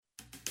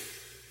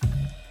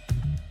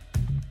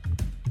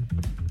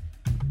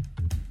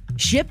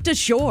Ship to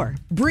Shore.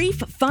 Brief,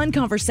 fun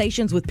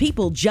conversations with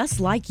people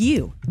just like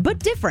you, but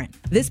different.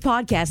 This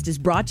podcast is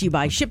brought to you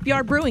by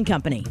Shipyard Brewing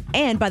Company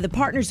and by the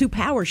partners who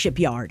power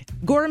Shipyard.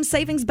 Gorham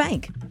Savings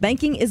Bank.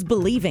 Banking is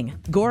believing.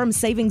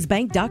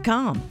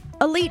 GorhamSavingsBank.com.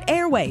 Elite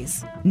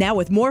Airways. Now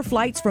with more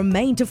flights from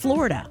Maine to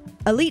Florida.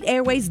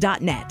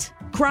 EliteAirways.net.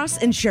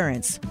 Cross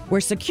Insurance, where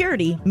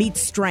security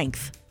meets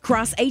strength.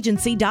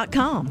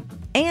 CrossAgency.com.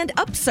 And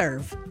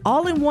Upserve.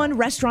 All-in-one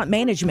restaurant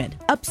management.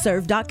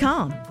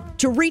 Upserve.com.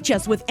 To reach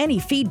us with any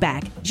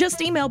feedback,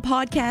 just email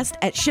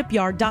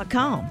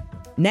podcast@shipyard.com.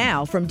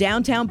 Now, from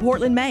downtown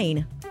Portland,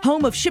 Maine,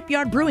 home of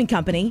Shipyard Brewing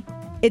Company,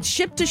 it's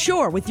Ship to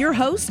Shore with your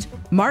host,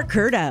 Mark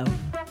Curto.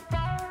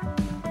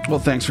 Well,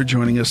 thanks for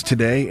joining us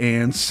today.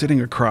 And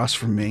sitting across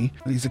from me,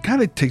 he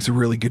kind of takes a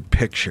really good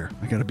picture.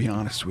 I got to be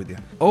honest with you.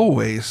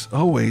 Always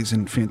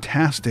in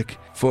fantastic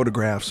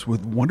photographs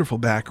with wonderful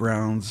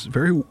backgrounds,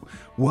 very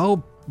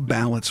well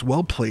balanced,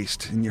 well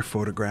placed in your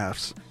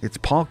photographs. It's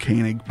Paul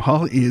Koenig.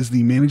 Paul is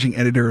the managing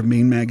editor of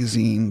Maine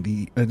Magazine,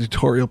 the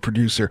editorial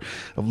producer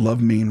of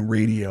Love Maine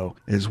Radio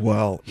as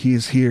well. He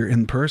is here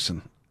in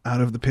person,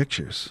 out of the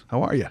pictures.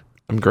 How are you?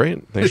 I'm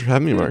great. Thanks for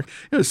having me, Mark.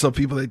 There's some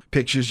people that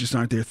pictures just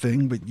aren't their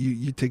thing, but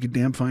you take a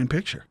damn fine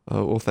picture.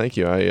 Well, thank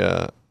you.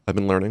 I've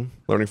been learning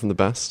from the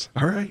best.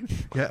 All right.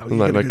 Yeah.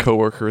 My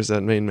coworkers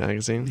at Maine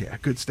Magazine. Yeah,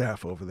 good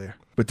staff over there.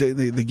 But they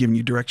giving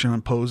you direction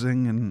on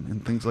posing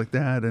and things like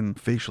that, and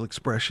facial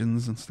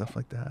expressions and stuff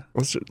like that. I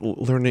was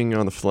learning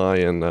on the fly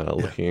and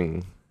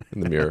looking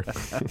in the mirror.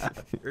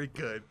 Very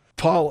good.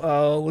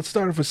 Paul, let's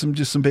start off with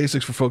some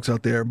basics for folks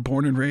out there.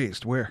 Born and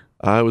raised, where?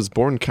 I was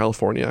born in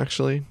California,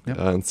 actually,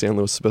 in San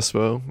Luis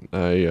Obispo.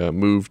 I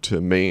moved to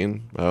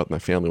Maine with my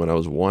family when I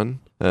was 1,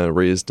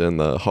 raised in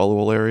the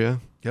Hollowell area.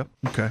 Yep.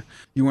 Okay.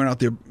 You weren't out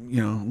there,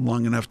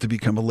 long enough to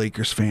become a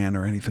Lakers fan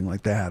or anything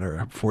like that, or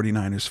a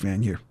 49ers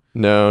fan.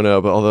 No,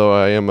 but although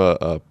I am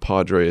a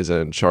Padres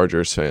and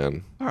Chargers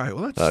fan. All right,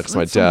 well, that's because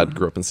my dad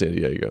grew up in San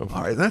Diego.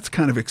 All right, that's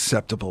kind of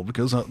acceptable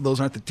because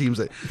those aren't the teams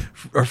that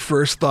are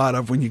first thought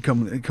of when you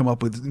come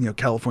up with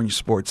California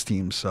sports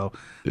teams. So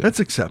that's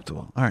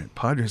acceptable. All right,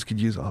 Padres could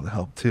use all the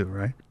help too,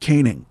 right?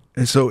 Koenig,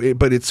 and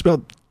but it's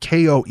spelled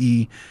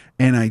Koenig.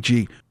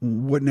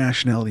 What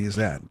nationality is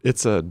that?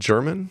 It's a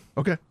German.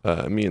 Okay.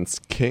 It means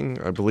king.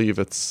 I believe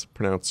it's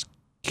pronounced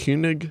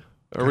Koenig.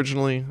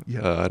 Originally,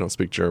 I don't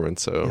speak German,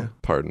 so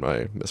pardon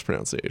my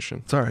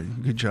mispronunciation. It's all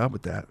right. Good job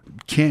with that.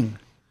 King.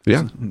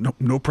 Yeah.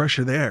 No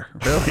pressure there.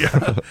 Really.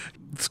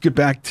 Let's get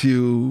back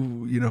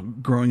to,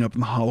 growing up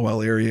in the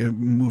Hollowell area,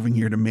 moving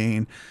here to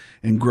Maine,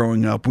 and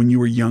growing up. When you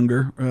were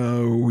younger,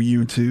 were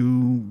you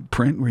into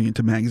print? Were you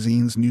into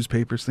magazines,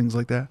 newspapers, things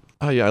like that?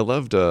 Yeah, I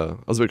was a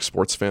big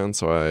sports fan,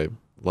 so I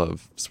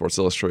love Sports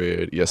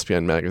Illustrated,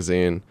 ESPN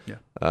Magazine. Yeah.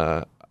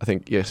 I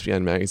think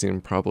ESPN Magazine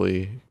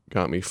probably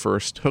got me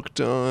first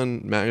hooked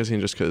on magazine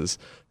just because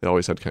they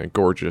always had kind of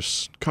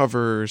gorgeous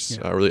covers,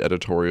 really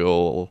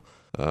editorial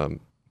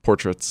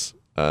portraits,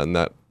 and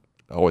that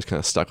always kind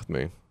of stuck with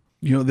me.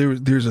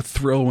 There's a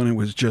thrill when it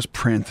was just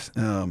print.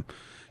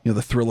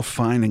 The thrill of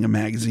finding a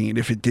magazine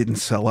if it didn't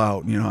sell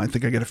out. I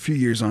think I got a few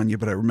years on you,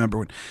 but I remember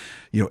when,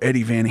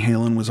 Eddie Van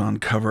Halen was on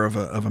cover of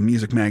a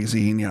music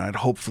magazine.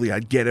 Hopefully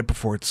I'd get it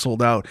before it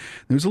sold out.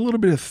 There was a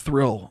little bit of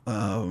thrill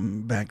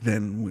back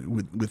then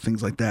with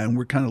things like that, and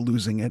we're kind of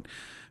losing it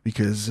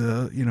because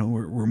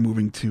we're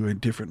moving to a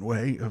different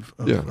way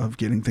of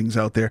getting things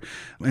out there.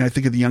 And I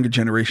think of the younger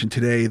generation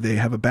today, they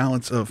have a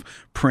balance of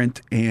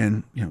print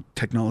and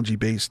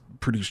technology-based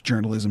produced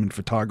journalism and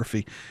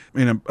photography.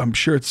 And I'm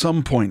sure at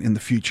some point in the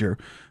future,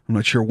 I'm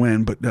not sure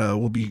when, but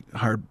we'll be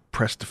hard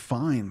pressed to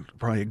find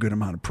probably a good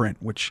amount of print,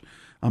 which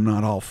I'm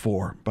not all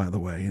for, by the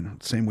way.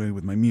 And same way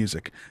with my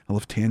music. I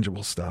love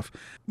tangible stuff.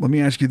 Let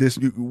me ask you this: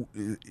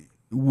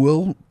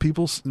 will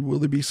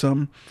there be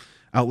some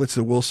outlets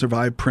that will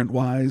survive print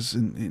wise,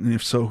 and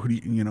if so,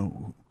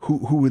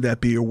 who would that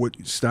be, or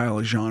what style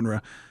or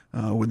genre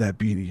would that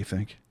be, do you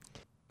think?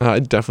 I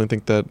definitely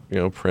think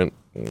that print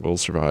will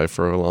survive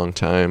for a long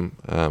time.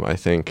 I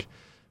think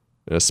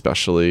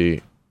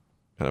especially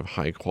kind of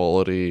high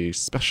quality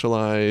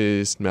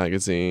specialized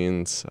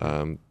magazines,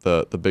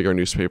 the bigger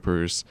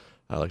newspapers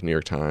like New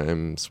York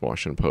Times,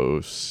 Washington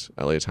Post,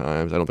 LA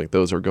Times, I don't think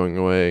those are going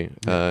away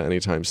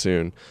anytime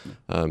soon.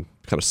 Kind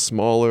of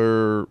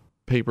smaller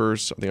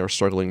papers, I think, are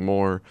struggling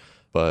more,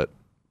 but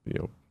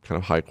kind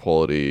of high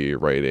quality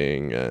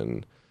writing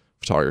and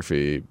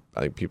photography,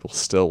 I think people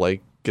still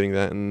like getting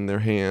that in their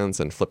hands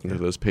and flipping through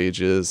those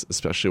pages,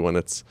 especially when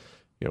it's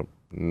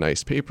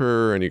nice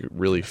paper and you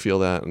really feel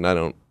that. And I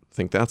don't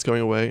think that's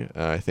going away.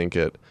 I think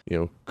it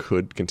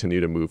could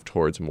continue to move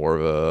towards more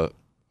of a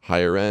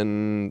higher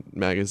end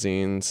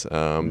magazines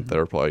that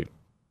are probably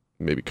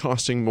maybe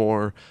costing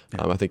more.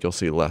 I think you'll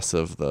see less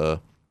of the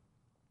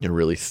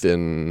really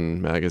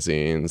thin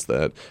magazines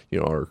that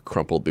are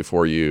crumpled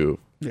before you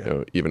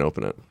even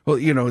open it. Well,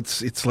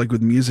 it's like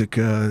with music.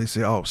 They say,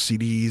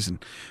 CDs,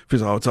 and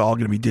it's all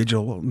going to be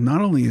digital. Well,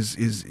 not only is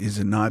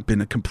it not been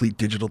a complete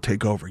digital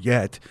takeover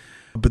yet,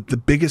 But the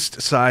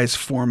biggest size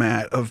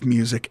format of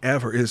music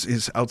ever is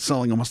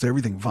outselling almost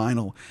everything.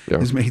 Vinyl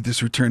has made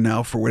this return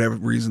now for whatever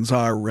reasons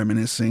are,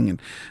 reminiscing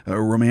and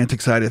a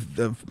romantic side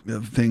of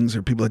things,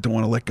 or people that don't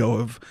want to let go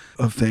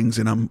of things.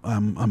 And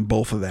I'm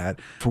both of that.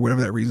 For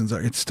whatever that reasons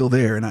are, it's still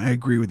there. And I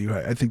agree with you.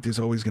 I think there's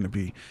always going to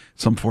be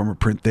some form of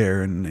print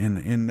there,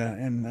 and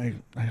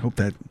I hope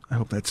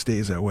that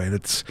stays that way.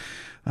 That's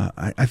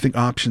I think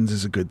options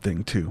is a good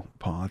thing too,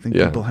 Paul. I think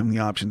people having the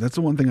options. That's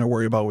the one thing I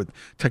worry about with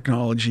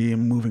technology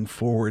and moving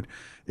forward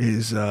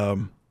is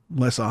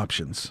less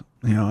options.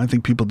 I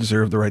think people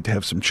deserve the right to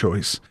have some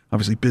choice.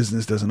 Obviously,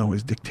 business doesn't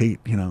always dictate,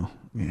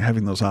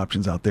 having those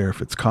options out there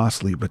if it's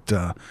costly. But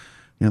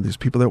there's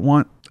people that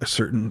want a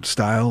certain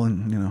style,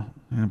 and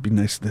it'd be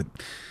nice that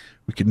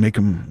we could make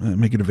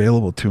it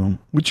available to them.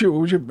 What's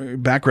your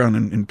background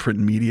in print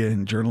media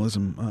and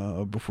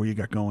journalism before you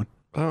got going?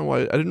 Well,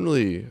 I didn't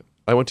really.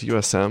 I went to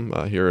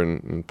USM here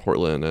in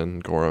Portland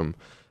and Gorham,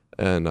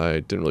 and I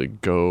didn't really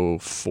go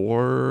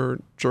for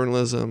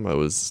journalism. I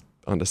was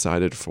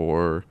undecided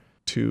for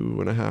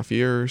 2.5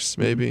 years,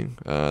 maybe.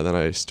 Then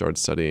I started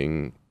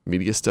studying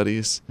media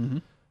studies,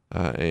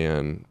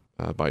 and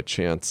by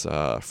chance,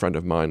 a friend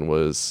of mine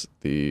was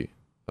the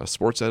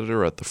sports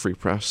editor at the Free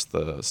Press,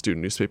 the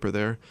student newspaper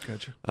there.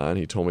 Gotcha. And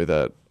he told me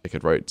that I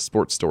could write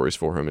sports stories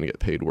for him and get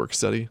paid work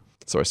study.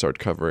 So I started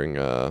covering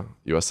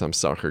USM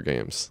soccer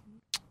games.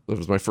 It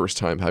was my first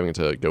time having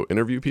to go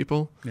interview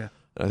people. Yeah.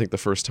 And I think the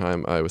first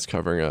time I was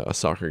covering a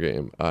soccer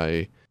game,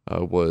 I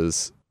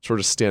was sort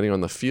of standing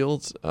on the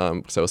field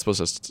because I was supposed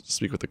to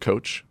speak with the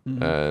coach,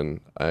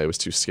 and I was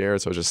too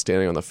scared, so I was just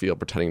standing on the field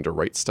pretending to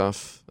write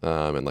stuff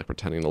and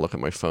pretending to look at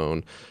my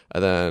phone.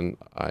 And then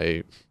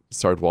I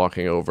started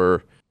walking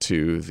over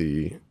to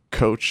the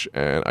coach,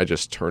 and I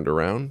just turned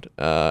around,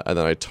 and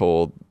then I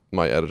told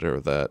my editor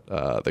that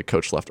the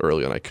coach left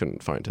early and I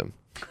couldn't find him.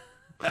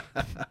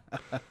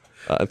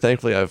 And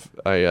thankfully,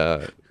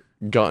 I've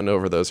gotten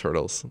over those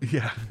hurdles.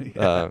 Yeah.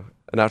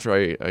 And after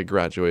I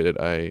graduated,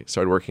 I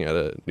started working at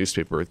a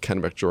newspaper,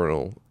 Kennebec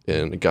Journal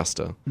in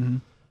Augusta,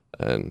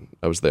 and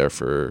I was there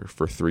for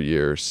 3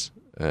 years.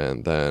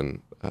 And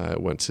then I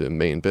went to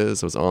Maine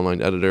Biz. I was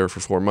online editor for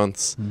 4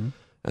 months,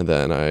 and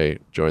then I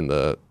joined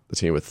the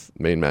team with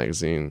Maine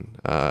Magazine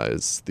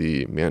as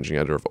the managing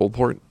editor of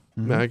Oldport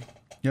Mag.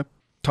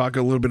 Talk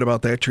a little bit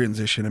about that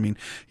transition. I mean,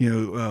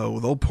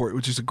 with Oldport,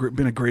 which has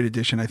been a great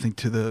addition, I think,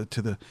 to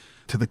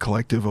the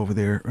collective over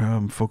there,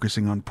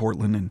 focusing on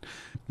Portland, and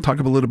talk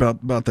a little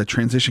about that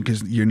transition,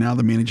 because you're now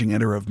the managing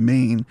editor of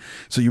Maine.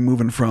 So you're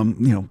moving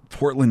from,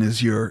 Portland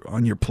is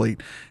on your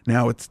plate.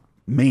 Now it's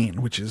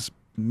Maine, which is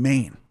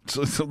Maine.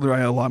 So there's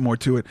a lot more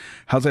to it.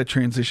 How's that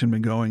transition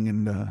been going,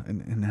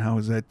 and how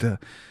is that?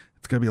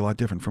 It's got to be a lot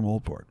different from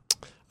Oldport.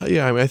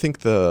 I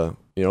think a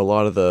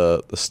lot of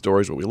the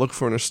stories, what we look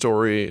for in a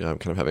story,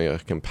 kind of having a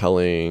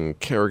compelling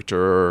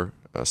character,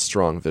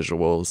 strong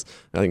visuals.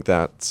 I think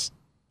that's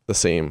the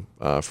same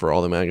for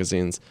all the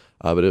magazines.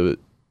 But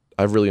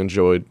I've really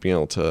enjoyed being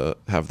able to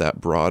have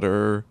that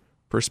broader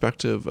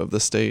perspective of the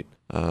state,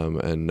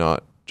 and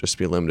not just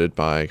be limited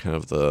by kind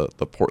of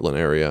the Portland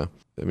area.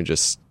 I mean,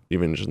 just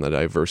the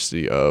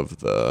diversity of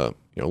the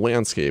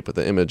landscape, with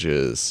the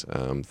images,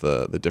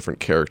 the different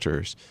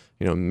characters.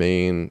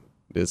 Maine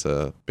is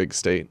a big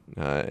state,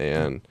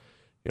 and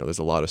there's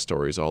a lot of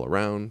stories all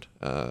around,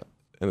 and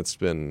it's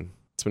been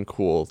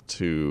cool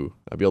to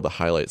be able to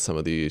highlight some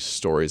of these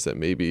stories that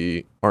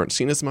maybe aren't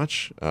seen as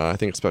much. I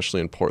think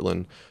especially in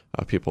Portland,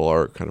 people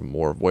are kind of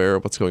more aware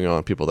of what's going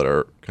on, people that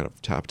are kind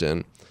of tapped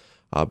in.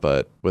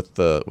 But with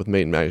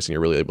Maine Magazine,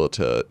 you're really able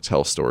to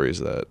tell stories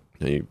that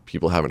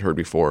people haven't heard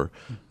before,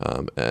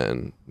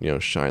 and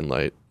shine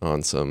light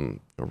on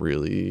some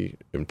really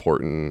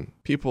important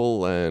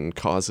people and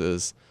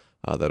causes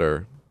that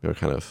are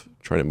kind of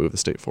trying to move the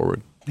state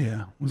forward.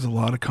 Yeah, there's a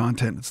lot of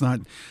content. It's not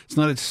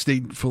a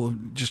state full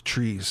of just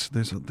trees.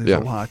 There's a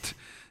lot.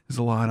 There's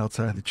a lot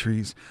outside the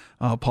trees.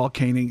 Paul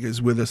Koenig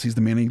is with us. He's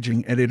the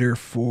managing editor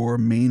for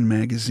Maine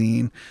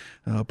Magazine,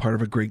 part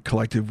of a great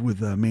collective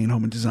with Maine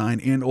Home and Design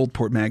and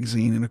Oldport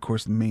Magazine, and of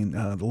course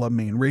the Love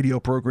Maine radio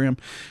program,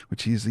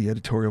 which he's the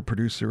editorial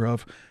producer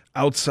of.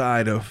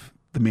 Outside of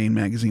the Maine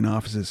Magazine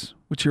offices,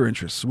 what's your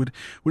interests? What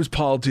does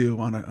Paul do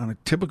on a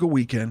typical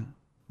weekend?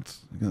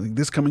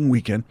 This coming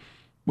weekend,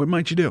 what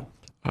might you do?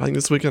 I think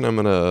this weekend I'm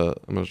gonna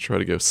try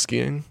to go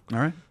skiing. All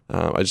right.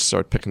 I just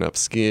started picking up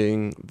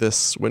skiing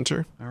this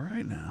winter. All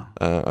right now.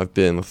 I've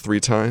been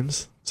 3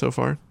 times so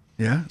far.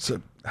 Yeah.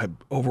 So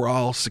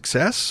overall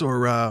success,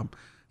 or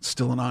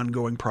still an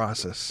ongoing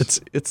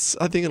process? It's.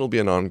 I think it'll be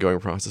an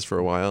ongoing process for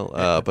a while.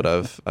 But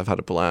I've had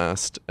a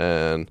blast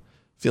and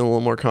feeling a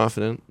little more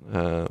confident.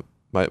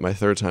 My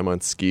 3rd time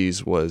on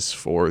skis was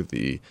for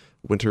the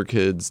Winter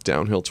Kids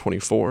Downhill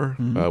 24,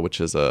 which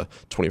is a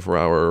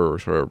 24-hour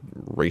sort of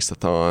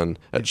race-a-thon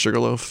at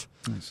Sugarloaf.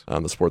 Nice.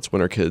 The Sports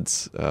Winter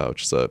Kids,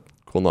 which is a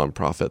cool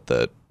nonprofit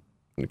that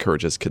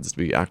encourages kids to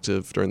be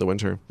active during the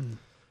winter.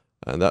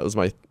 And that was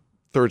my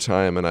 3rd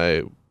time, and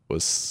I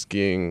was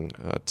skiing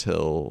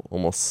till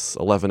almost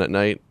 11 at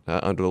night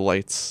under the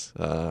lights,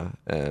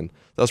 and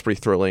that was pretty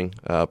thrilling.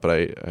 But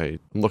I'm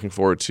looking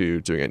forward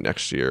to doing it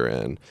next year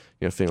and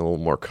feeling a little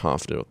more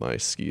confident with my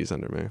skis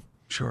under me.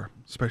 Sure,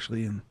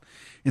 especially in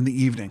the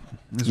evening.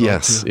 As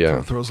yes, well,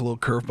 yeah. Throws a little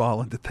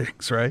curveball into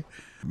things, right?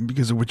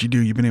 Because of what you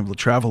do, you've been able to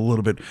travel a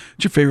little bit.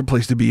 What's your favorite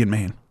place to be in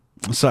Maine,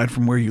 aside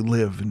from where you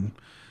live and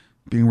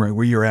being right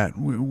where you're at?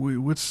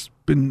 What's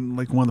been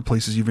like one of the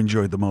places you've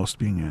enjoyed the most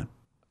being at?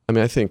 I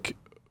mean, I think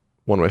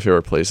one of my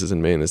favorite places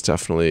in Maine is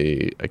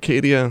definitely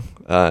Acadia,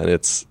 and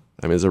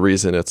there's a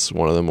reason it's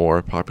one of the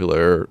more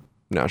popular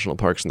national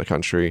parks in the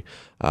country.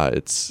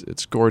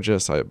 It's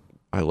gorgeous. I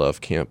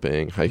love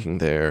camping, hiking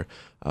there.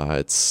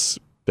 It's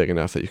big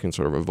enough that you can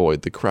sort of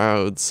avoid the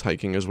crowds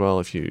hiking as well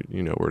if you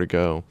know where to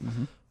go.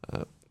 Mm-hmm.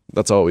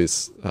 That's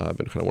always been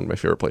kind of one of my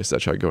favorite places. I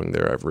try going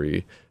there at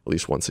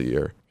least once a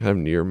year. Kind of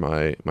near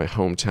my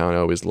hometown, I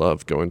always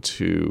love going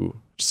to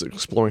just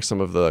exploring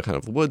some of the kind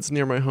of woods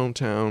near my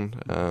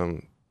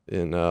hometown.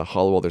 In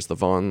Hollowell, there's the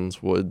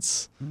Vaughn's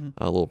Woods,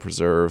 a little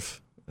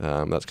preserve.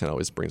 That kind of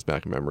always brings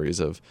back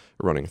memories of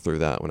running through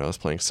that when I was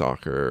playing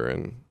soccer.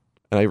 And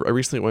I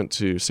recently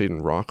stayed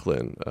in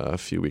Rockland a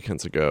few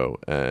weekends ago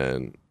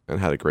and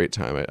had a great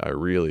time. I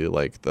really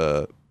like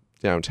the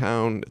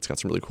downtown. It's got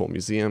some really cool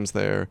museums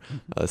there.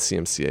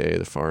 CMCA,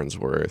 the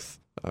Farnsworth,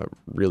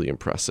 really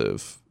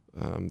impressive.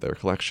 Their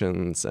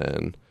collections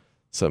and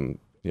some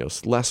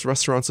less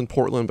restaurants in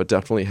Portland, but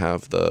definitely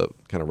have the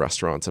kind of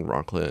restaurants in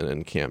Rockland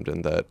and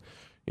Camden that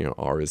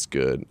are as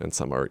good, and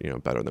some are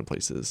better than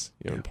places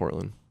in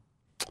Portland.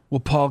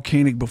 Well, Paul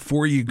Koenig,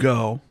 before you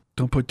go,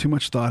 don't put too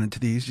much thought into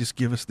these. Just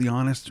give us the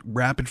honest,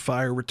 rapid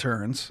fire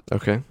returns.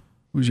 Okay.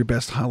 What was your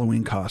best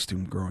Halloween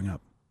costume growing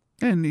up?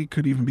 And it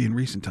could even be in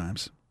recent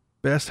times.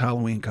 Best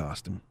Halloween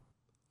costume.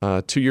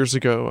 2 years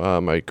ago,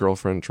 my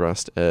girlfriend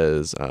dressed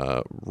as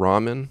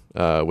ramen,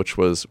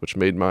 which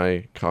made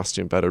my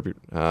costume better,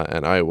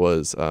 and I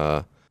was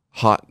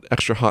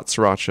extra hot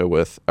sriracha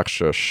with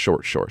extra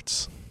short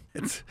shorts.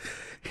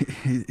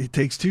 It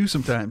takes two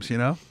sometimes,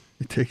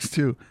 It takes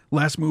two.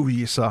 Last movie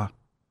you saw?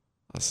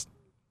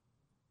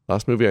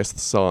 Last movie I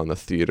saw in the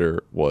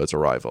theater was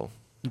Arrival.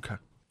 Okay.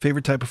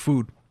 Favorite type of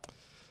food?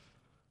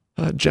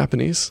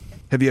 Japanese.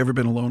 Have you ever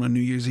been alone on New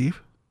Year's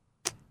Eve?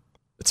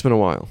 It's been a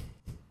while.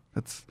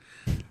 That's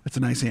a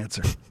nice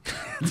answer.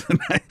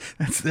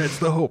 That's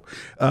the hope.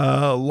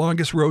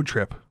 Longest road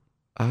trip?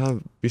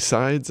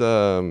 Besides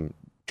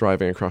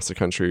driving across the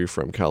country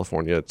from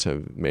California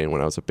to Maine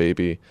when I was a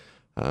baby,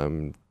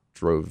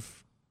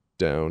 drove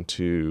down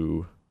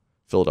to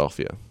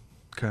Philadelphia.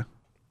 Okay,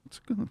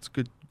 that's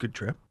a good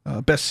trip.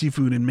 Best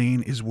seafood in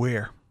Maine is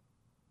where?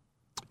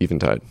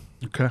 Eventide.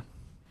 Okay.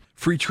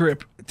 Free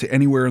trip to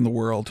anywhere in the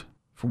world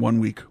for 1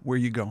 week. Where are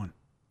you going?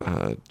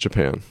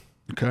 Japan.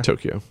 Okay.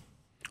 Tokyo.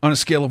 On a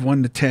scale of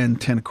 1 to 10,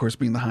 10 of course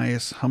being the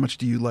highest, how much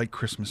do you like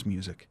Christmas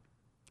music?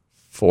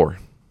 4.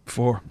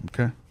 4.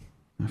 Okay.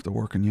 I have to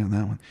work on you on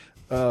that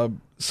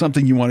one.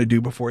 Something you want to do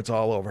before it's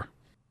all over?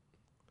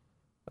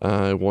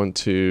 I want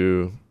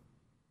to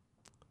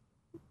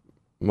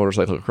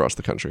motorcycle across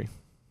the country.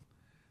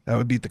 That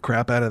would beat the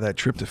crap out of that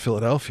trip to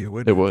Philadelphia,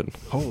 wouldn't it? It would.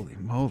 Holy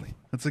moly.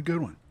 That's a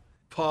good one.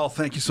 Paul,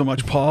 thank you so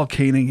much. Paul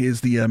Koenig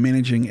is the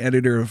managing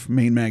editor of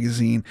Maine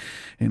Magazine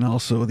and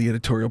also the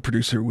editorial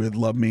producer with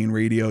Love Maine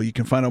Radio. You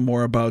can find out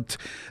more about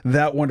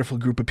that wonderful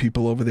group of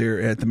people over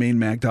there at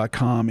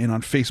themainmag.com and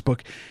on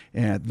Facebook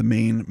at The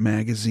Maine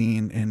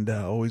Magazine, and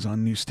always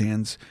on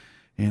newsstands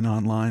and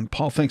online.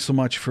 Paul, thanks so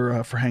much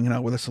for hanging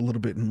out with us a little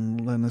bit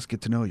and letting us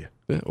get to know you.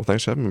 Yeah, well,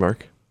 thanks for having me,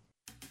 Mark.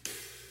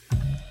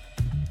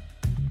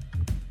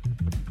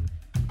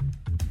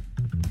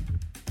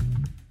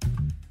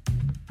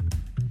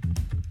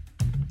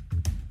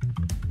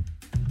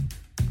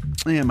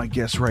 And my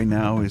guest right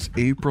now is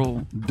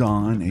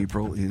ADawn.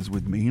 April is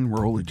with Maine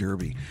Roller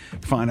Derby.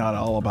 Find out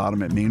all about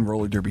them at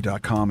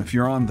mainrollerderby.com. If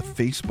you're on the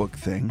Facebook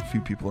thing, a few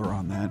people are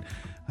on that,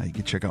 you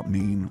can check out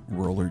Maine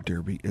Roller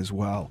Derby as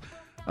well.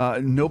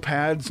 No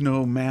pads,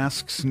 no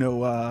masks,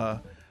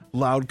 no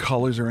loud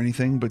colors or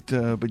anything,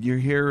 but you're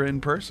here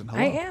in person.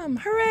 Hello. I am.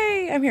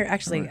 Hooray! I'm here.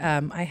 Actually,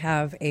 I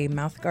have a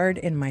mouth guard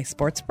in my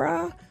sports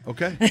bra.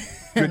 Okay.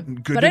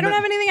 Good but I don't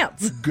have anything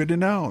else. Good to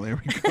know.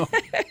 There we go.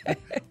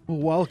 Well,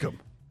 welcome.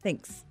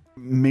 Thanks.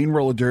 Maine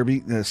Roller Derby,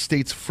 the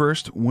state's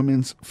first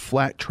women's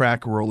flat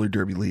track roller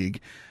derby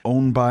league,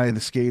 owned by the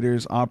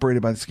skaters,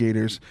 operated by the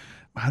skaters.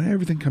 How did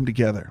everything come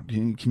together?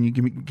 Can you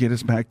get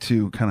us back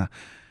to kind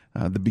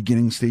of the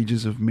beginning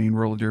stages of Maine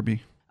Roller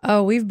Derby?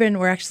 Oh,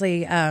 we're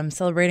actually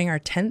celebrating our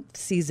 10th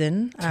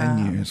season.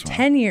 10 years. Wow.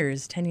 10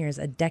 years. 10 years,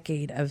 a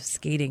decade of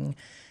skating.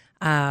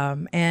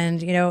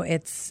 And,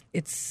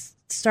 it's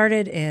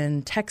started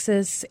in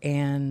Texas,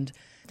 and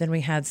then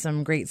we had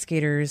some great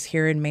skaters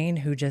here in Maine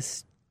who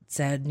just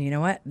said, you know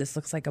what, this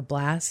looks like a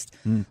blast.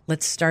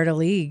 Let's start a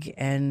league.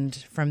 And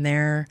from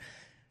there,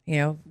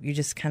 you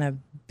just kind of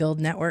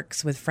build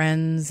networks with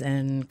friends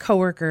and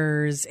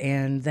coworkers,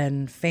 and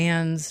then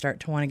fans start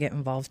to want to get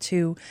involved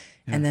too.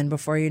 Yeah. And then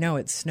before you know,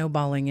 it's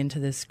snowballing into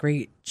this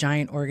great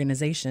giant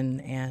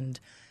organization. And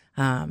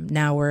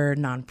Now we're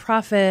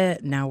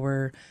nonprofit. Now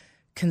we're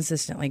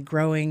consistently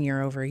growing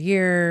year over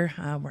year.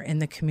 We're in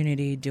the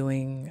community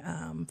doing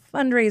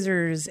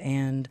fundraisers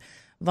and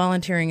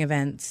volunteering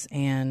events,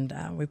 and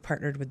we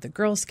partnered with the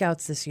Girl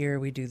Scouts this year.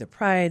 We do the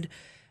Pride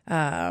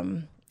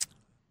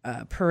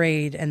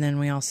parade, and then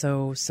we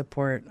also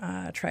support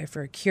Try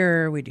for a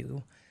Cure. We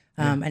do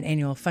an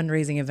annual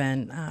fundraising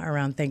event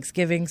around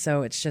Thanksgiving.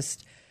 So it's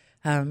just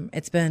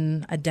it's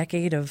been a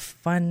decade of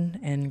fun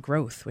and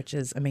growth, which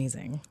is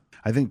amazing.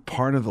 I think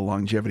part of the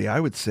longevity,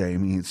 I would say, I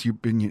mean,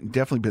 you've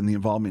definitely been the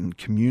involvement in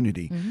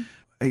community. Mm-hmm.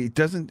 It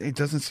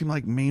doesn't seem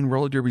like Maine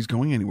roller derby's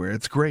going anywhere.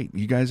 It's great.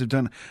 You guys have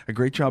done a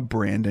great job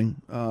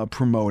branding,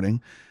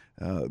 promoting.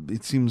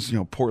 It seems,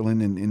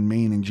 Portland and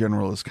Maine in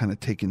general has kind of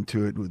taken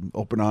to it with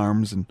open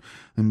arms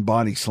and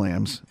body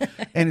slams.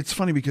 And it's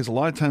funny because a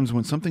lot of times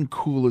when something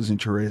cool is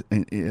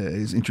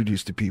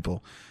introduced to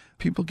people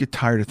get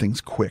tired of things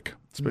quick,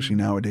 especially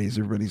nowadays.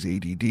 Everybody's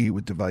ADD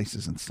with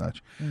devices and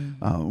such.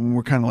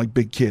 We're kind of like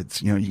big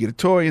kids. You get a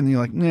toy and you're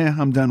like, nah,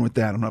 I'm done with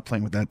that. I'm not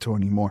playing with that toy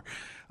anymore.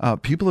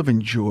 People have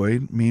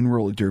enjoyed Maine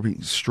roller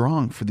derby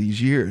strong for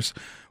these years.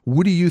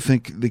 What do you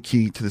think the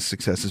key to the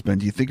success has been?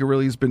 Do you think it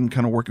really has been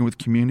kind of working with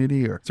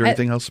community, or is there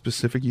anything else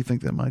specific you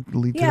think that might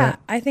lead to that? Yeah,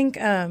 I think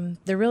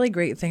the really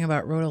great thing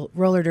about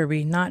roller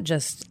derby, not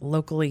just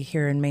locally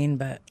here in Maine,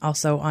 but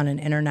also on an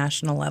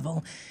international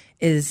level,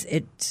 is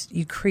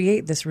you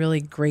create this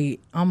really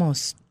great,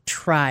 almost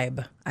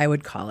tribe, I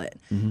would call it,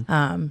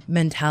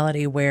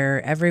 mentality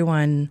where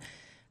everyone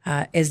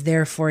is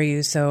there for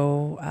you.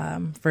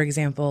 So, for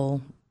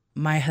example,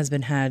 my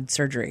husband had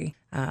surgery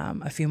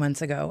a few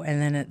months ago,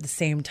 and then at the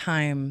same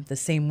time, the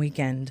same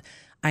weekend,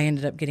 I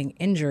ended up getting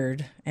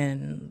injured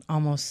and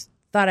almost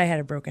thought I had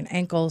a broken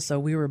ankle. So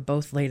we were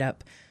both laid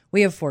up.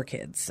 We have 4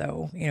 kids,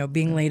 so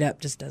being laid up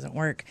just doesn't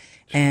work.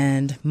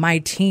 And my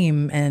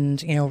team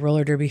and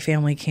roller derby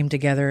family came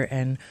together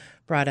and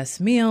brought us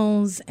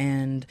meals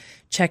and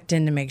checked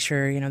in to make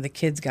sure the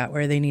kids got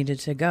where they needed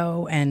to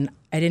go. And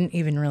I didn't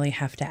even really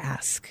have to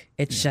ask.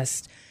 It's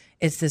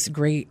it's this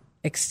great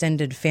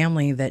extended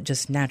family that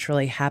just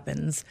naturally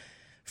happens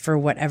for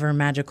whatever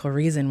magical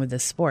reason with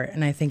this sport.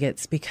 And I think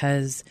it's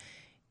because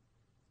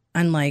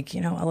unlike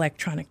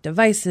electronic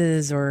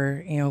devices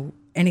or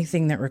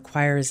anything that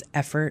requires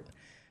effort,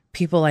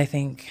 people, I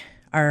think,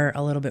 are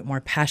a little bit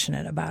more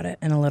passionate about it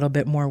and a little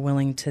bit more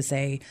willing to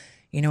say,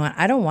 you know what,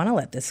 I don't want to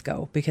let this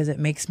go because it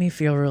makes me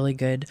feel really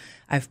good.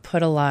 I've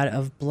put a lot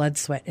of blood,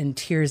 sweat, and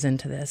tears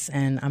into this,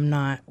 and I'm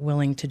not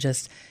willing to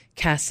just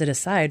cast it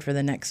aside for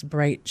the next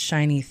bright,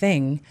 shiny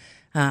thing.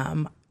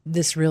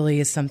 This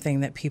really is something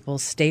that people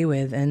stay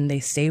with, and they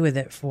stay with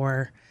it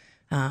for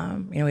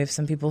we have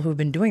some people who've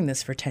been doing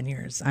this for 10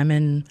 years. I'm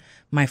in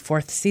my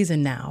 4th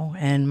season now,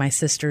 and my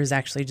sister is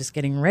actually just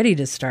getting ready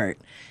to start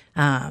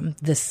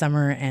this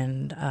summer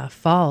and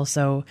fall.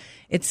 So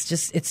it's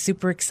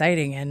super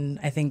exciting. And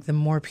I think the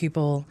more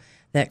people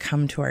that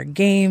come to our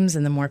games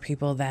and the more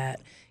people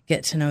that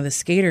get to know the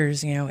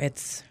skaters,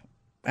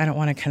 I don't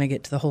want to kind of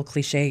get to the whole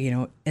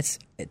cliche,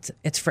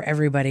 it's for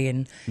everybody,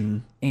 and,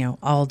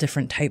 all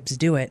different types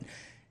do it.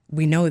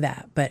 We know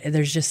that, but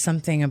there's just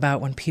something about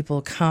when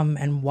people come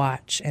and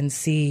watch and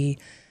see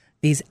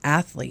these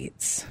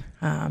athletes,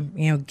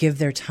 give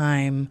their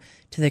time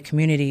to the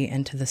community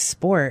and to the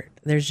sport.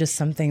 There's just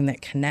something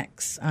that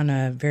connects on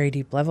a very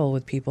deep level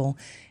with people,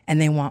 and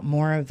they want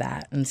more of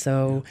that. And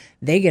so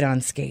they get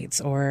on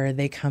skates, or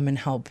they come and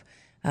help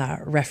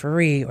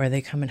referee, or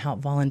they come and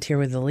help volunteer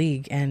with the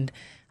league, and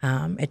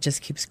it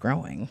just keeps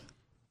growing.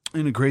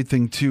 And a great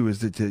thing too is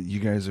that you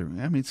guys are,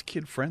 it's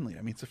kid friendly.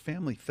 It's a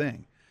family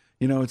thing.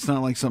 It's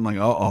not like something like,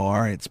 all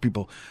right, it's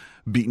people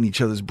beating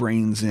each other's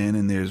brains in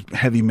and there's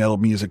heavy metal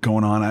music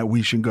going on.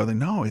 We shouldn't go there.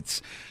 No,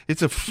 it's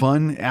a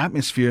fun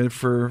atmosphere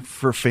for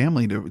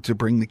family to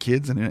bring the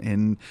kids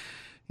and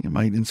it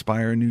might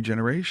inspire a new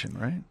generation,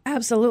 right?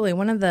 Absolutely.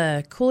 One of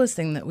the coolest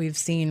thing that we've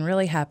seen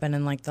really happen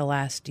in like the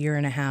last year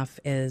and a half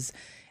is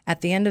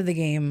at the end of the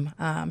game,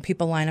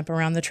 people line up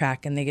around the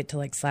track and they get to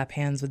like slap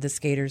hands with the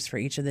skaters for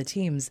each of the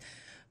teams.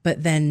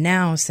 But then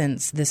now,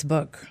 since this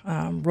book,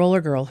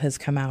 Roller Girl, has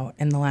come out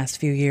in the last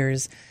few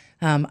years,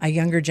 a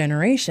younger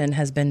generation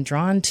has been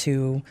drawn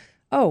to,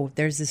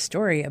 there's this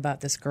story about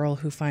this girl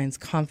who finds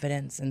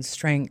confidence and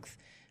strength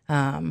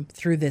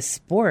through this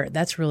sport.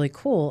 That's really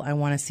cool. I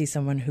want to see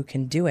someone who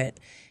can do it.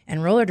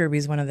 And roller derby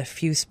is one of the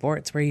few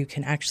sports where you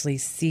can actually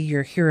see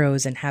your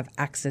heroes and have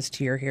access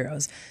to your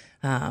heroes.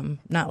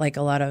 Not like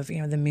a lot of,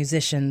 the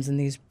musicians and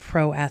these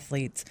pro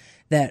athletes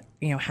that,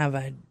 have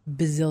a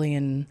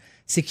bazillion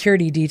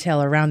security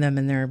detail around them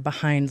and they're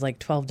behind like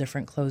 12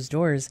 different closed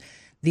doors.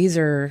 These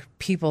are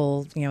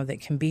people,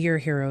 that can be your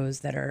heroes,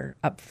 that are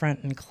up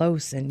front and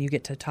close, and you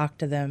get to talk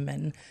to them,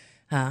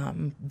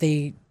 and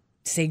they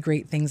say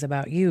great things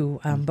about you.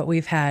 But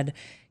we've had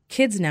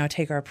kids now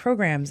take our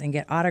programs and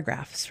get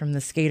autographs from the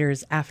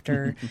skaters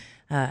after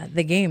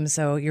the game.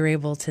 So you're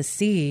able to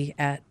see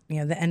at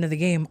the end of the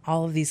game,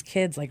 all of these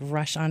kids like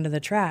rush onto the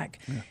track.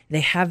 Yeah. They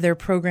have their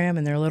program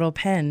and their little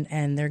pen,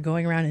 and they're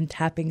going around and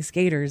tapping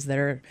skaters that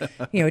are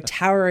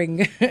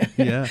towering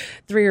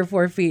 3 or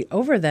 4 feet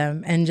over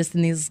them, and just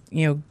in these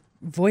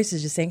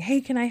voices just saying, "Hey,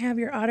 can I have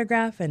your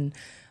autograph?" And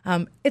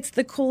it's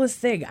the coolest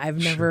thing.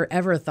 I've never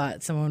ever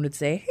thought someone would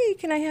say, "Hey,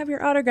 can I have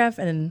your autograph?"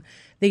 And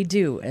they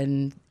do.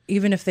 And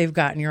even if they've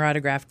gotten your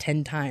autograph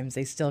 10 times,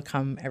 they still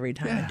come every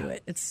time and do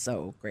it. It's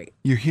so great.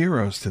 You're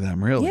heroes to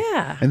them, really.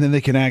 Yeah. And then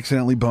they can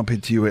accidentally bump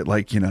into you at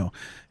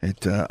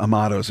at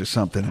Amato's or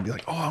something and be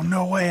like, "Oh,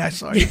 no way. I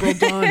saw April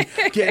Dawn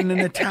getting an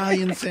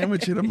Italian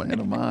sandwich at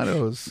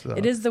Amato's." So.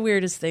 It is the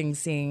weirdest thing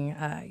seeing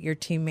your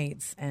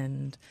teammates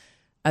and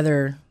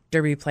other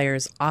derby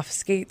players off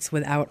skates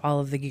without all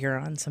of the gear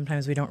on.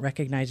 Sometimes we don't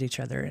recognize each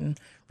other in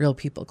real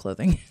people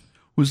clothing.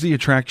 What was the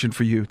attraction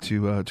for you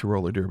to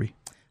roller derby?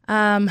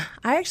 I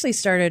actually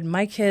started,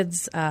 my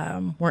kids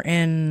were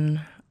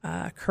in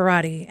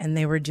karate, and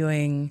they were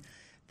doing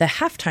the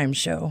halftime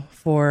show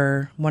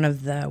for one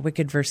of the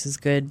Wicked versus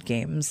Good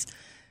games.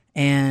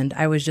 And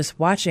I was just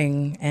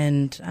watching,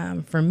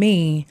 and for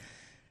me,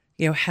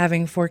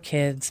 having 4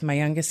 kids, my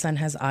youngest son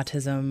has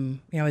autism,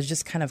 I was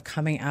just kind of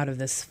coming out of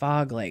this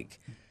fog, like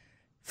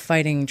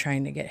fighting,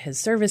 trying to get his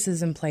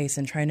services in place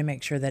and trying to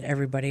make sure that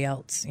everybody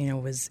else,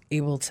 was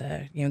able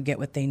to, get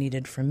what they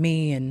needed from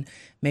me, and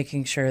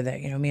making sure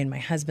that, me and my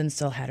husband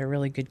still had a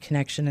really good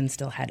connection and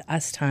still had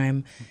us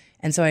time.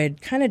 And so I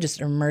had kind of just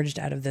emerged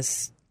out of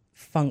this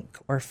funk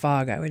or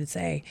fog, I would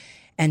say,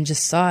 and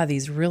just saw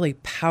these really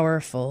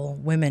powerful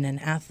women and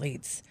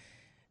athletes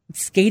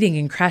skating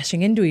and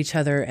crashing into each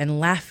other and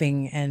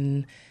laughing,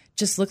 and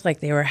just looked like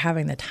they were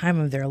having the time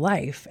of their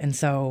life. And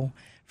so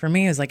for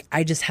me, it was like,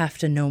 I just have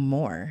to know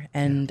more.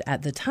 And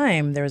at the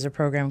time, there was a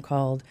program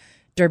called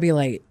Derby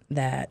Light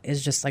that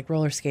is just like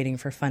roller skating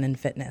for fun and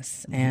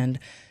fitness. Mm-hmm. And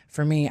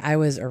for me, I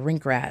was a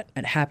rink rat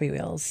at Happy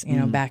Wheels,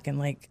 back in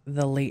like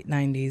the late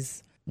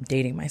 90s. I'm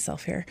dating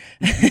myself here.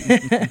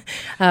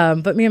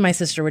 But me and my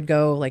sister would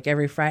go like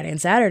every Friday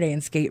and Saturday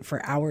and skate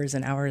for hours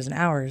and hours and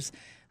hours.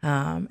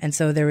 And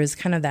so there was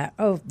kind of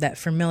that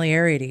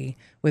familiarity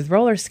with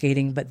roller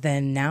skating, but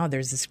then now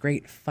there's this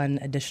great fun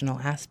additional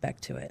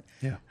aspect to it.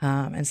 Yeah.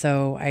 And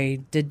so I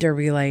did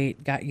Derby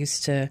Light, got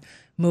used to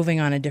moving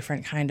on a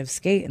different kind of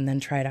skate, and then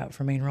tried out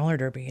for Maine Roller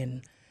Derby,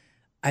 and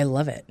I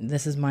love it.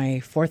 This is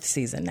my 4th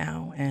season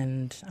now,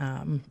 and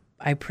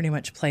I pretty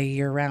much play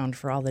year round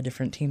for all the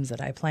different teams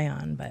that I play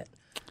on. But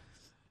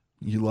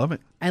you love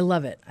it. I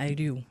love it. I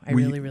do. I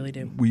really, really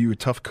do. Were you a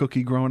tough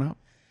cookie growing up?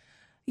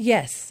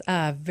 Yes,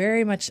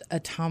 very much a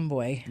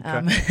tomboy.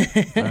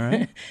 Okay. All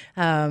right.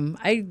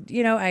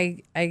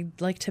 I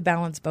like to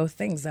balance both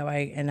things, though.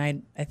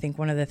 I think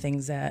one of the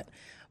things that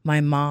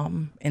my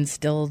mom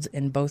instilled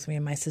in both me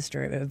and my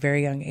sister at a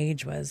very young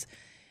age was,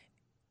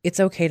 it's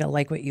okay to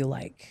like what you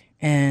like,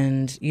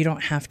 and you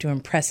don't have to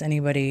impress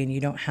anybody, and you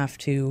don't have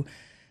to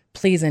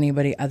please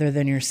anybody other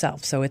than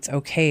yourself. So it's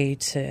okay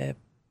to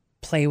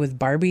play with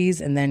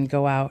Barbies and then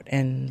go out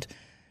and,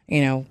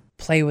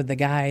 play with the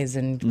guys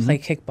and play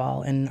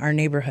kickball. In our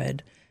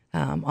neighborhood,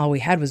 all we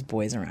had was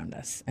boys around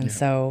us. And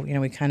so,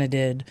 we kind of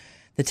did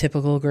the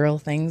typical girl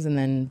things and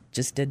then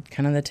just did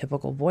kind of the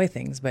typical boy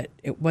things. But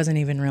it wasn't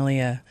even really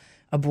a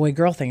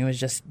boy-girl thing. It was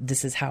just,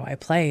 this is how I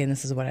play and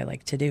this is what I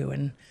like to do.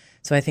 And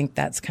so I think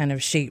that's kind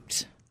of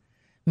shaped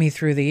me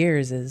through the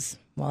years is,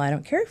 well, I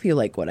don't care if you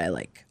like what I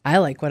like. I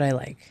like what I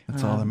like.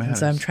 That's all that matters. And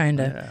so I'm trying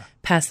to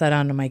pass that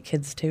on to my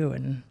kids too,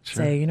 and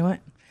say, you know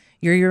what?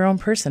 You're your own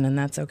person, and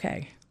that's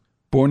okay.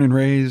 Born and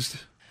raised?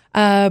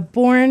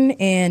 Born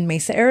in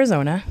Mesa,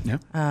 Arizona.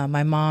 Yeah.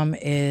 My mom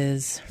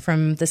is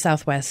from the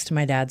Southwest.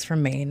 My dad's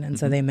from Maine, and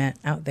so they met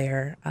out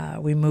there.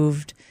 We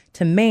moved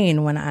to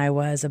Maine when I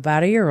was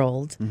about a year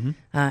old,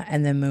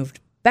 and then moved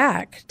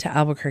back to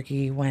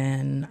Albuquerque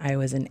when I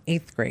was in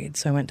 8th grade.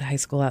 So I went to high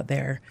school out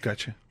there.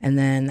 Gotcha. And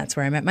then that's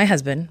where I met my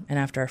husband. And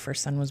after our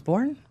first son was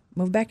born,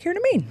 moved back here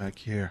to Maine. Back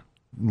here.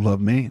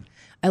 Love Maine.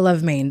 I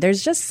love Maine.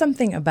 There's just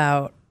something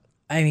about,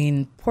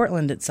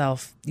 Portland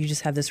itself, you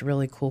just have this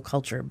really cool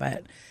culture,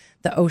 but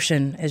the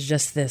ocean is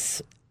just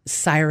this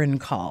siren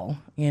call,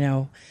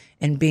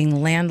 and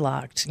being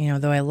landlocked,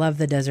 though I love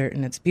the desert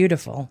and it's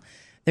beautiful,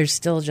 there's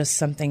still just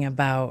something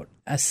about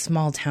a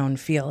small town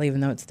feel, even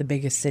though it's the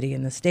biggest city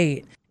in the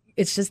state.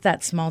 It's just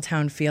that small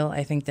town feel,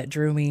 I think, that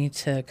drew me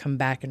to come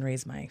back and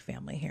raise my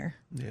family here.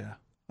 Yeah.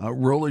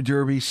 Roller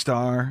derby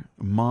star,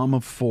 mom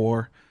of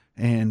 4,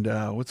 and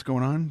what's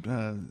going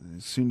on?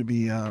 Soon to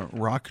be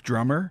rock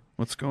drummer.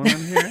 What's going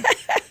on here?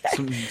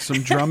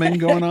 Some drumming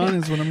going on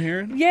is what I'm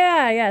hearing.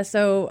 Yeah.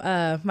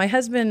 So my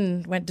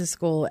husband went to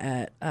school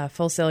at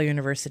Full Sail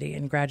University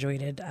and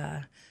graduated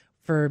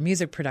for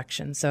music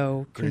production.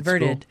 So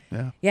converted,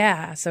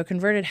 so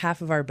converted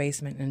half of our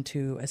basement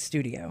into a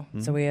studio.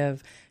 So we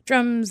have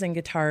drums and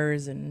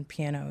guitars and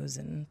pianos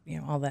and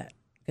all that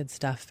good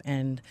stuff.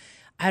 And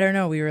I don't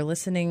know, we were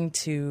listening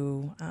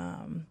to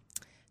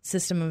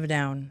System of a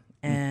Down,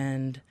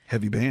 and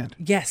heavy band.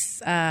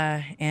 Yes,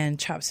 and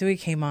Chop Suey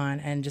came on,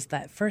 and just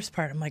that first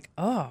part, I'm like,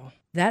 oh,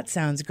 that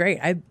sounds great.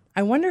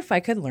 I wonder if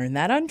I could learn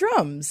that on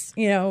drums.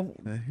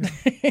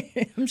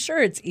 I'm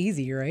sure it's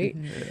easy, right?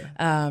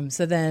 Yeah.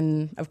 So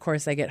then, of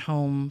course, I get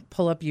home,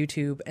 pull up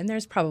YouTube, and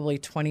there's probably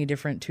 20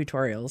 different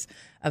tutorials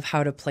of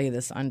how to play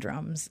this on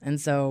drums.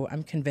 And so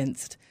I'm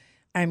convinced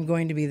I'm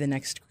going to be the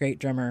next great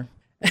drummer.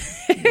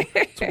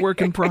 It's a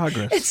work in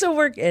progress.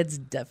 It's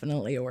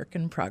definitely a work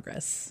in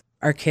progress.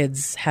 Our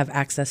kids have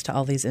access to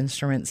all these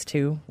instruments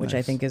too, which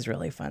I think is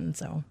really fun.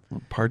 So,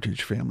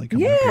 Partridge Family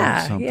coming up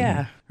with something.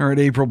 Yeah. All right,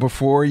 April,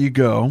 before you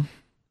go,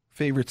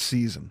 favorite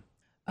season?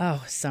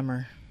 Oh,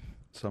 summer.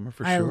 Summer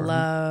for sure. I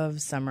love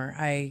summer.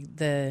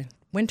 The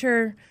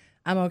winter,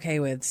 I'm okay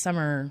with.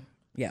 Summer,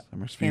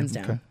 Summer's hands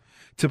down. Okay.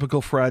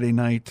 Typical Friday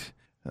night,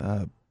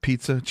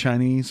 pizza,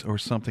 Chinese, or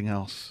something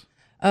else?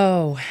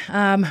 Oh,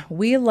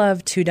 we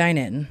love to dine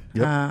in.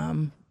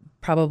 Yep.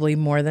 Probably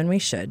more than we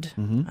should,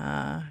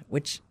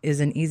 which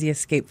is an easy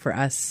escape for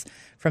us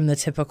from the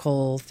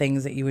typical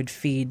things that you would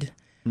feed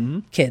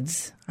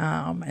kids.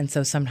 And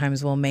so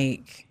sometimes we'll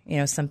make,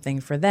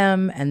 something for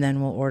them, and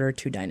then we'll order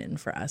to dine in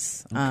for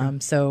us. Okay.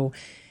 So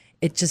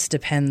it just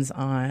depends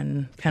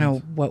on kind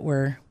of what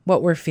we're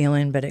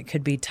feeling, but it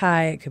could be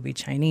Thai, it could be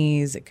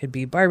Chinese, it could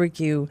be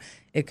barbecue,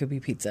 it could be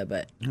pizza,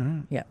 but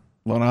yeah.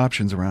 A lot of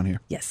options around here.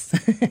 Yes.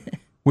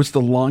 What's the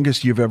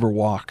longest you've ever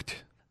walked?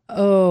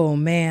 Oh,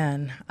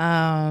 man.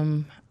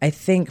 I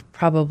think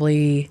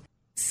probably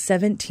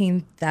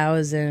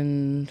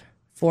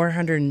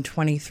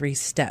 17,423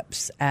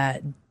 steps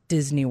at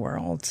Disney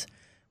World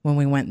when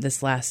we went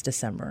this last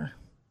December.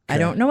 Okay. I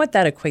don't know what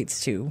that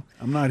equates to.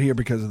 I'm not here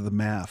because of the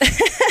math,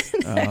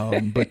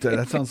 but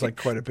that sounds like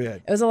quite a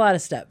bit. It was a lot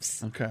of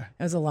steps. Okay.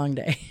 It was a long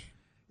day.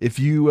 If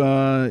you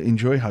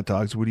enjoy hot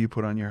dogs, what do you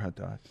put on your hot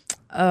dogs?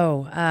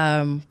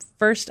 Oh,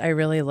 first I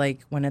really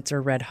like when it's a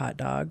red hot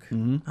dog.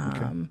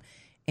 Okay.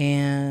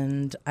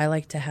 And I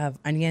like to have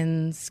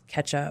onions,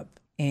 ketchup,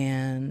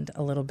 and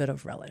a little bit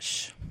of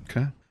relish.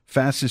 Okay.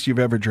 Fastest you've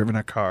ever driven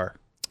a car?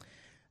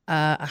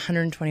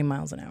 120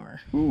 miles an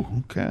hour. Ooh,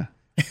 okay.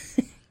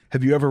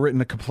 Have you ever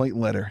written a complaint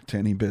letter to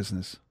any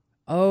business?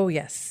 Oh,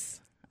 yes.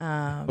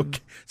 Okay.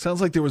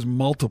 Sounds like there was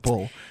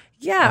multiple.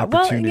 Yeah.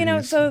 Well,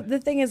 so the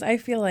thing is, I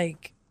feel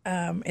like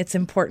it's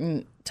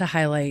important to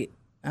highlight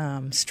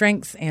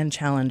strengths and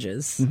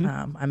challenges.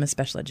 I'm a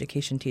special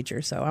education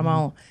teacher, so I'm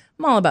all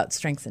about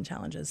strengths and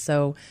challenges.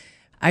 So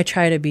I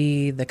try to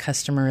be the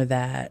customer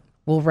that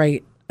will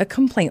write a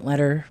complaint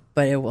letter,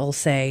 but it will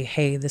say,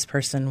 "Hey, this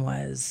person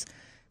was,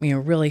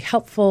 really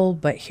helpful,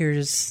 but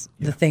here's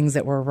the things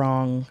that were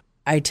wrong."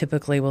 I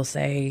typically will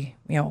say,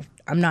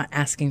 I'm not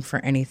asking for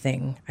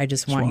anything. I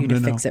just want you to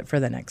fix it for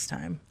the next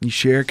time. You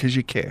share because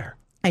you care.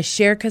 I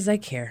share because I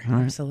care.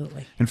 Right.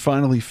 Absolutely. And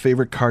finally,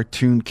 favorite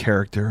cartoon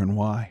character and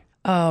why?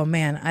 Oh,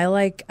 man. I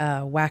like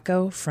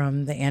Wacko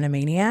from the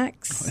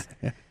Animaniacs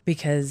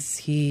because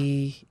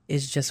he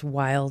is just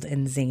wild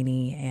and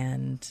zany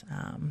and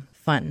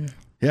fun.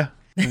 Yeah.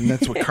 And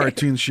that's what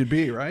cartoons should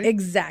be, right?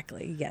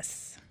 Exactly.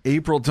 Yes.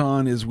 April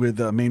Dawn is with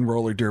Maine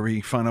Roller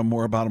Derby. Find out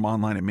more about them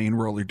online at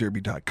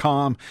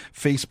mainrollerderby.com.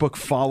 Facebook,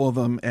 follow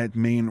them at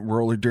Maine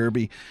Roller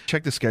Derby.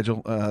 Check the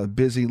schedule.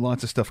 Busy,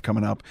 lots of stuff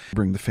coming up.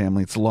 Bring the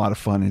family. It's a lot of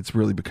fun. It's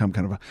really become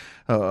kind of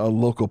a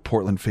local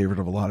Portland favorite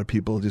of a lot of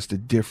people. Just a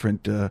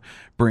different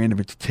brand of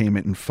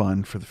entertainment and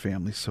fun for the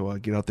family. So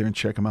get out there and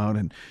check them out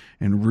and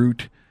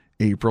root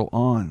April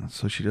on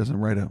so she doesn't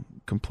write a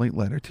complaint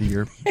letter to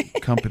your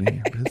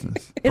company or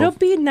business. It'll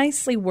be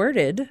nicely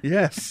worded.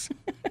 Yes.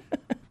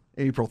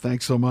 April,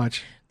 thanks so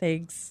much.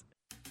 Thanks.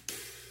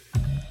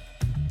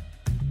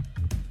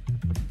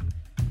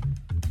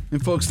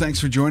 And folks, thanks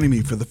for joining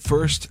me for the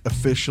first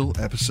official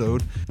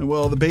episode. And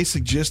well, the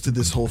basic gist of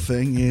this whole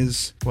thing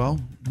is,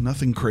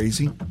 nothing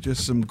crazy,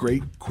 just some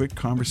great, quick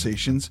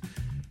conversations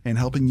and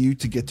helping you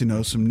to get to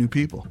know some new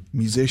people.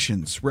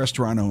 Musicians,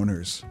 restaurant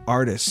owners,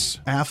 artists,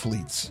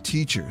 athletes,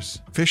 teachers,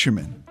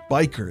 fishermen,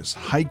 bikers,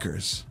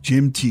 hikers,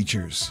 gym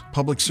teachers,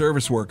 public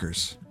service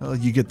workers. Well,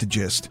 you get the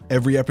gist.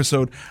 Every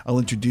episode, I'll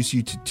introduce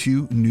you to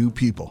 2 new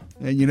people.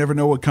 And you never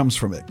know what comes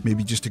from it.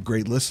 Maybe just a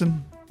great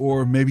listen,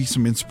 or maybe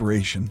some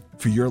inspiration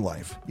for your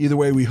life. Either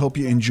way, we hope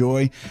you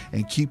enjoy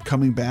and keep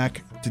coming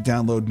back to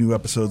download new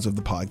episodes of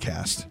the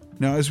podcast.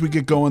 Now, as we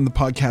get going, the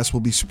podcast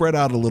will be spread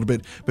out a little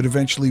bit, but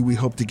eventually we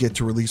hope to get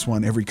to release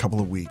one every couple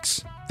of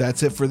weeks.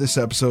 That's it for this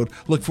episode.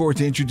 Look forward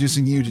to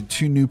introducing you to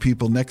 2 new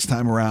people next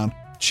time around.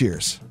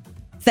 Cheers.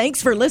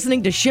 Thanks for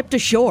listening to Ship to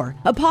Shore,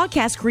 a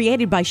podcast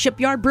created by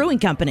Shipyard Brewing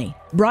Company.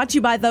 Brought to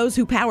you by those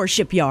who power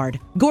Shipyard.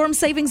 Gorham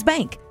Savings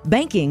Bank.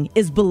 Banking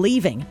is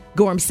believing.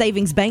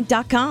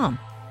 GorhamSavingsBank.com.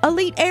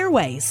 Elite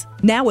Airways.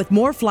 Now with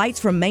more flights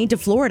from Maine to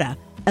Florida.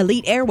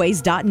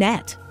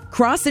 EliteAirways.net.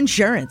 Cross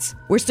Insurance,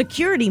 where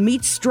security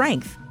meets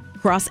strength.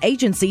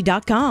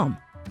 CrossAgency.com.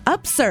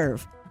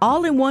 Upserve,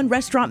 all-in-one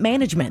restaurant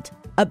management.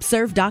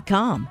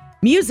 Upserve.com.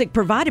 Music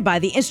provided by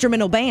the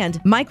instrumental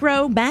band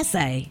Micro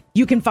Masse.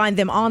 You can find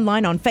them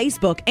online on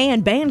Facebook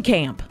and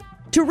Bandcamp.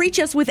 To reach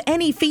us with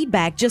any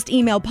feedback, just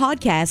email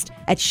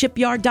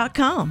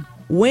podcast@shipyard.com.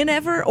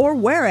 Whenever or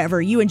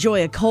wherever you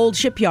enjoy a cold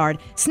Shipyard,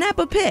 snap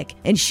a pic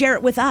and share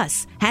it with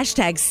us.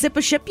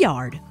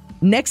 #SipAShipyard.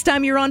 Next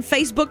time you're on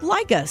Facebook,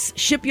 like us,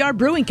 Shipyard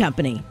Brewing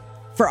Company.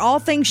 For all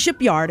things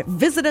Shipyard,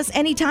 visit us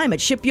anytime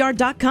at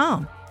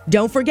shipyard.com.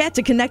 Don't forget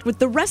to connect with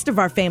the rest of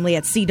our family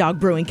at Sea Dog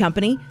Brewing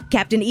Company,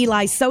 Captain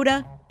Eli's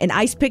Soda, and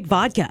Ice Pick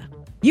Vodka.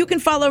 You can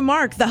follow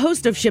Mark, the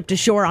host of Ship to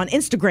Shore, on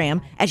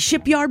Instagram at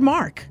Shipyard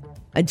Mark.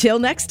 Until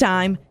next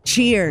time,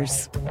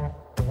 cheers.